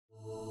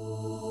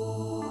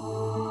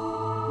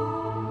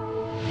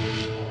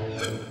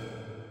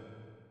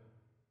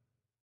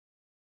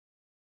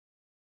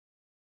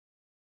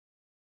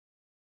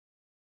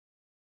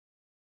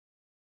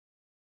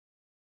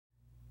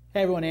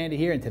Hey everyone, Andy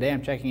here, and today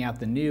I'm checking out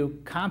the new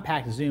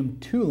compact zoom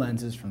 2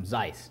 lenses from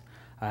Zeiss.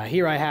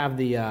 Here I have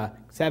the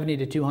 70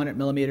 to 200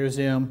 millimeter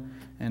zoom,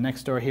 and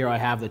next door here I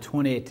have the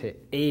 28 to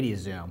 80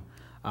 zoom.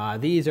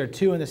 These are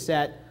two in the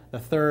set. The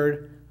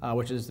third,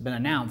 which has been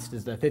announced,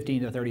 is the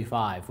 15 to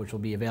 35, which will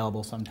be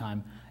available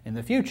sometime in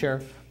the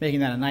future,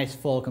 making that a nice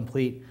full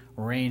complete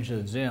range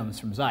of zooms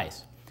from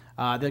Zeiss.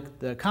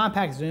 The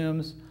compact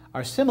zooms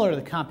are similar to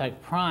the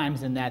compact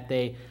primes in that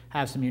they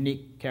have some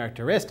unique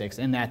characteristics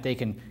in that they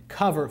can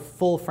cover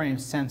full frame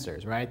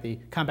sensors, right? The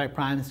compact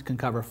primes can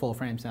cover full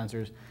frame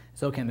sensors,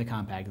 so can the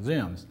compact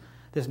zooms.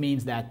 This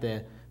means that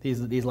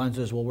these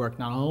lenses will work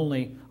not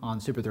only on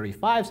Super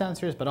 35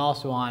 sensors, but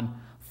also on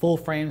full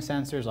frame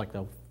sensors like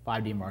the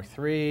 5D Mark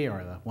III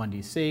or the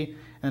 1DC,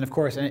 and of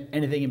course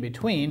anything in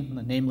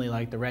between, namely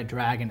like the Red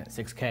Dragon at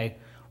 6K,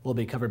 will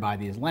be covered by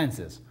these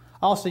lenses.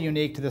 Also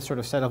unique to this sort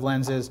of set of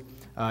lenses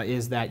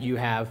is that you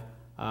have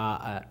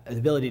the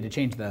ability to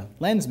change the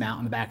lens mount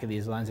on the back of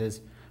these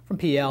lenses from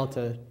PL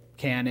to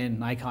Canon,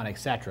 Nikon,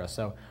 etc.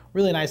 So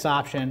really nice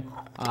option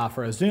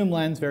for a zoom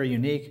lens, very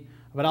unique,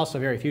 but also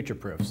very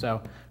future-proof.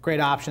 So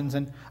great options.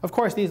 And of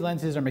course these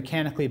lenses are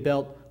mechanically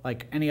built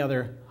like any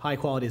other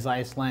high-quality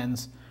Zeiss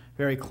lens,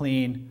 very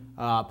clean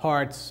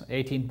parts,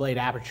 18 blade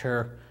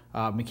aperture,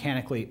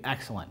 mechanically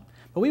excellent.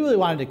 But we really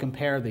wanted to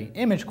compare the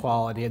image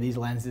quality of these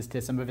lenses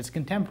to some of its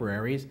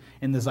contemporaries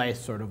in the Zeiss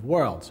sort of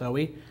world. So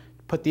we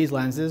put these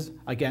lenses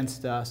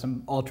against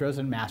some ultras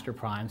and master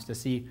primes to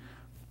see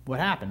what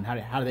happened,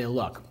 how do they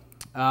look.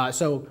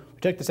 So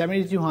we took the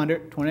 70 to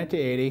 200, 20 to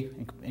 80,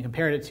 and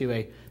compared it to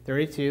a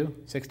 32,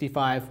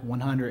 65,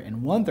 100,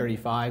 and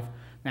 135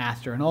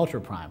 master and ultra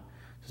prime.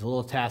 Just a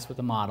little test with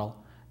the model.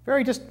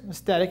 Very just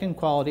aesthetic and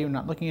quality. We're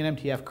not looking at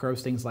MTF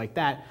curves, things like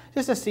that,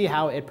 just to see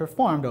how it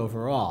performed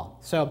overall.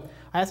 So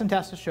I have some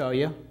tests to show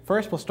you.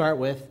 First, we'll start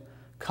with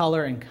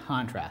color and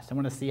contrast. I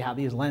want to see how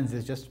these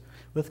lenses just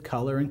with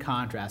color and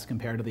contrast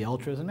compared to the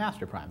ultras and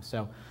master primes.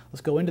 So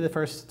let's go into the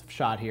first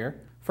shot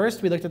here.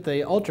 First, we looked at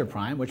the ultra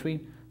prime, which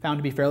we found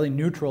to be fairly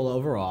neutral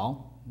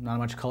overall. Not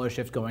much color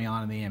shift going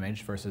on in the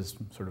image versus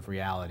sort of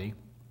reality.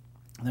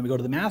 And then we go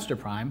to the master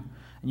prime,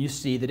 and you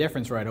see the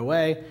difference right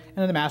away. And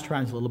then the master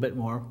prime is a little bit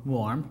more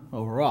warm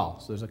overall.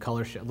 So there's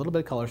a little bit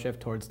of color shift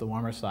towards the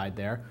warmer side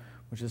there,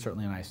 which is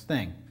certainly a nice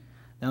thing.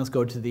 Now let's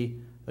go to the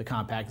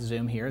compact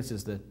zoom here. This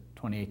is the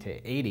 28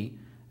 to 80.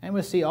 And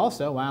we'll see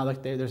also, wow,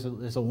 look, there's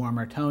a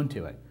warmer tone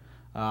to it.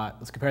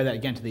 Let's compare that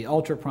again to the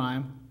ultra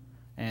prime.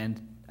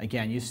 And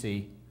again, you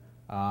see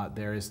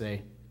there is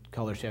a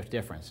color shift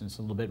difference. It's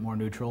a little bit more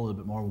neutral, a little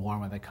bit more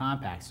warm with the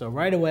compact. So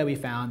right away we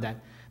found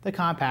that the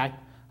compact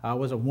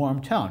was a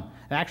warm tone.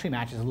 It actually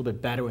matches a little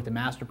bit better with the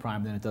master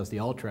prime than it does the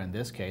ultra in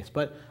this case,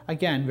 but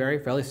again,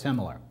 fairly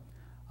similar.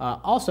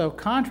 Also,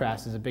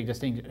 contrast is a big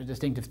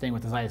distinctive thing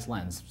with the Zeiss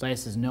lens.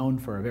 Zeiss is known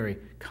for a very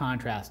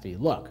contrasty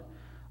look.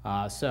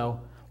 So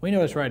we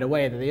noticed right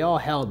away that they all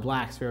held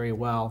blacks very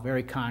well,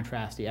 very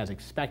contrasty as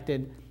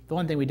expected. The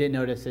one thing we did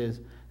notice is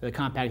the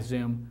compact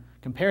zoom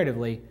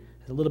comparatively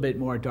is a little bit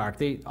more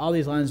dark. All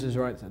these lenses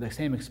are at the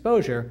same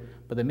exposure,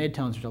 but the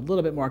midtones are a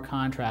little bit more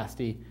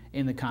contrasty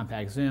in the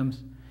compact zooms.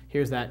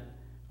 Here's that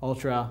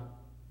ultra,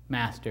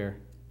 master,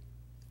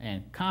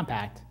 and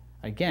compact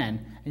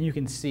again, and you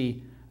can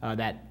see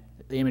that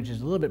the image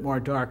is a little bit more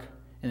dark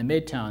in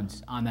the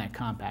midtones on that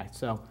compact.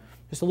 So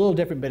just a little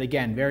different, but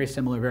again, very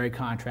similar, very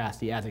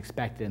contrasty as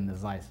expected in the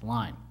Zeiss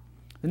line.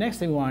 The next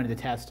thing we wanted to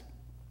test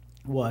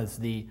was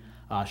the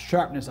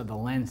sharpness of the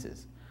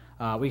lenses.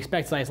 We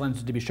expect Zeiss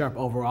lenses to be sharp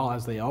overall,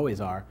 as they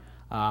always are,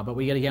 but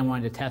we again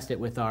wanted to test it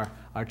with our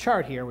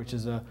chart here, which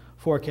is a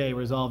 4K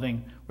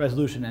resolving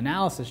resolution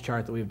analysis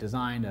chart that we've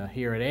designed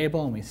here at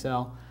Abel and we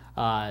sell.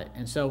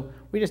 And so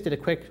we just did a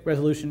quick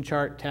resolution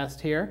chart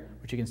test here,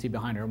 which you can see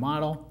behind our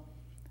model.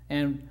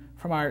 And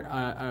from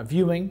our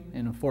viewing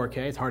in 4K,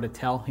 it's hard to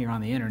tell here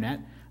on the internet.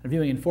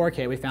 Viewing in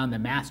 4K, we found the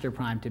master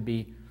prime to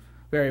be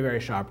very, very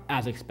sharp,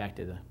 as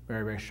expected. A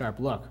very, very sharp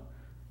look.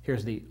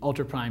 Here's the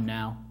ultra prime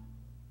now,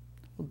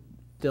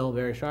 still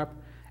very sharp.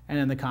 And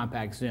then the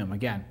compact zoom,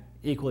 again,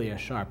 equally as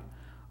sharp.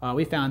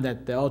 We found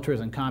that the ultras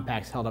and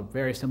compacts held up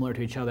very similar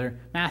to each other.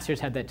 Masters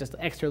had that just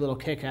extra little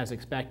kick as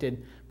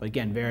expected, but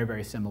again, very,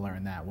 very similar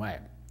in that way.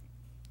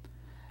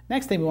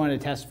 Next thing we wanted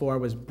to test for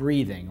was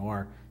breathing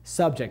or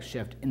subject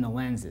shift in the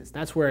lenses.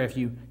 That's where if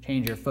you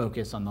change your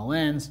focus on the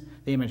lens,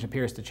 the image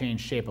appears to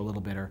change shape a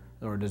little bit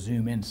or to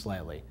zoom in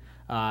slightly.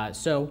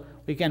 So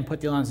we can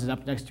put the lenses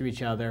up next to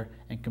each other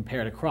and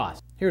compare it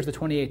across. Here's the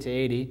 28 to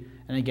 80,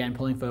 and again,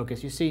 pulling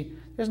focus, you see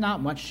there's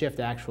not much shift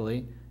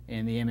actually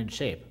in the image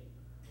shape.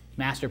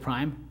 Master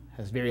prime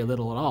has very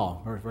little at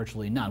all, or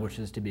virtually none, which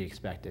is to be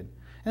expected.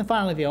 And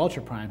finally, the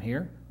ultra prime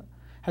here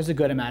has a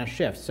good amount of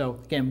shift. So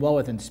again, well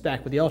within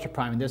spec, but the ultra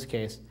prime in this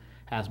case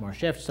has more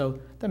shift, so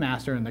the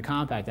master and the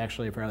compact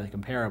actually are fairly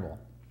comparable.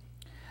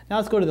 Now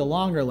let's go to the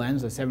longer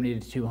lens, the 70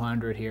 to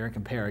 200 here, and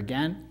compare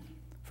again.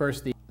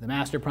 First, the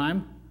master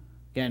prime,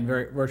 again,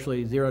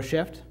 virtually zero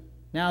shift.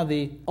 Now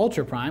the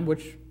ultra prime,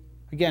 which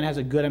again has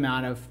a good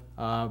amount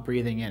of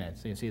breathing in it,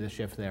 so you see the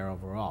shift there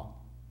overall.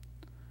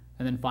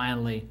 And then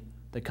finally,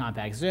 the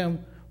compact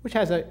zoom, which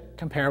has a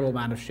comparable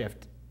amount of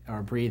shift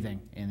or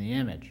breathing in the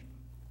image.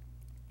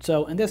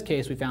 So in this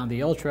case, we found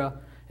the ultra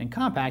and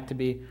compact to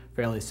be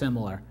fairly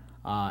similar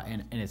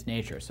in its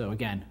nature. So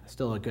again,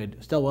 still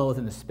well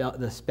within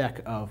the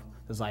spec of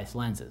the Zeiss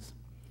lenses.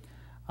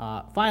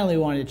 Finally,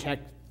 we wanted to check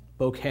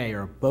bokeh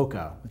or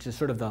bokeh, which is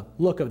sort of the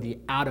look of the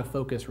out of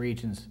focus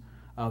regions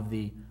of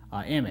the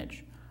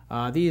image.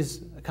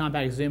 These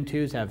compact zoom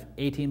 2s have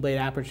 18 blade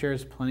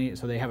apertures,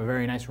 so they have a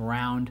very nice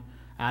round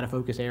out of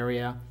focus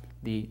area.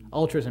 The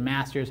ultras and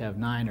masters have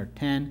 9 or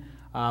 10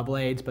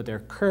 blades, but they're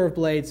curved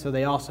blades, so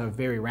they also have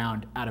very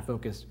round out of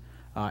focus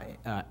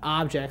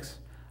objects.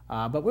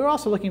 But we're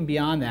also looking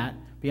beyond that,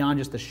 beyond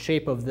just the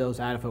shape of those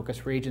out of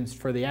focus regions,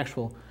 for the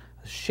actual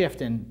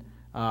shift in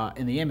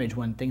the image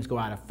when things go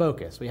out of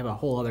focus. We have a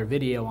whole other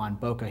video on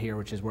bokeh here,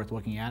 which is worth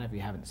looking at if you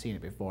haven't seen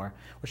it before,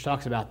 which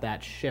talks about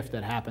that shift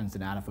that happens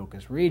in out of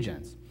focus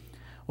regions.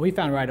 What we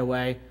found right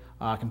away,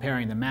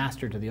 comparing the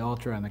master to the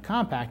ultra and the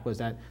compact, was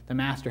that the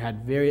master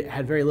had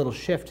very little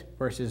shift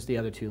versus the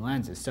other two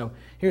lenses. So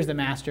here's the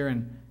master,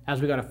 and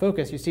as we go out of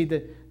focus, you see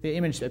that the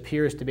image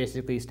appears to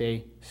basically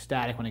stay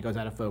static when it goes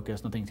out of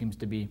focus. Nothing seems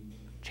to be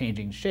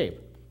changing shape.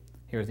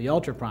 Here's the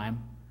ultra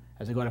prime.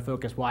 As we go out of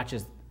focus,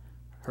 watches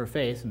her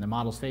face, and the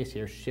model's face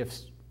here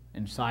shifts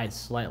in size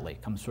slightly,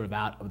 comes sort of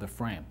out of the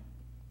frame.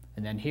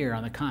 And then here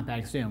on the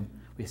compact zoom,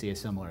 we see a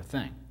similar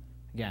thing.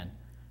 Again,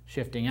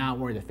 shifting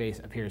outward, the face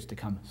appears to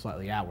come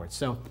slightly outward.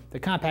 So the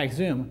compact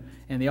zoom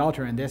and the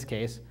ultra in this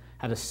case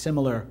have a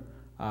similar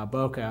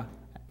bokeh.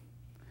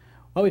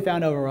 What we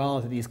found overall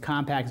is that these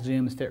compact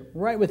zooms fit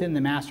right within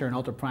the master and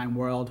ultra prime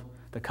world.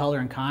 The color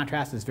and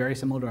contrast is very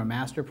similar to a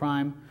master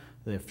prime.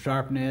 The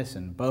sharpness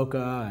and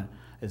bokeh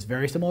is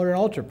very similar to an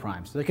ultra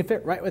prime. So they can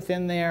fit right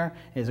within there.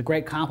 It is a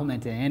great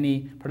complement to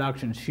any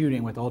production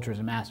shooting with ultras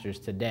and masters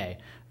today.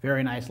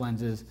 Very nice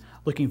lenses.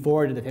 Looking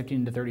forward to the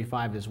 15 to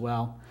 35 as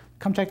well.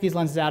 Come check these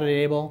lenses out at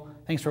Abel.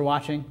 Thanks for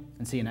watching,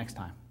 and see you next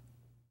time.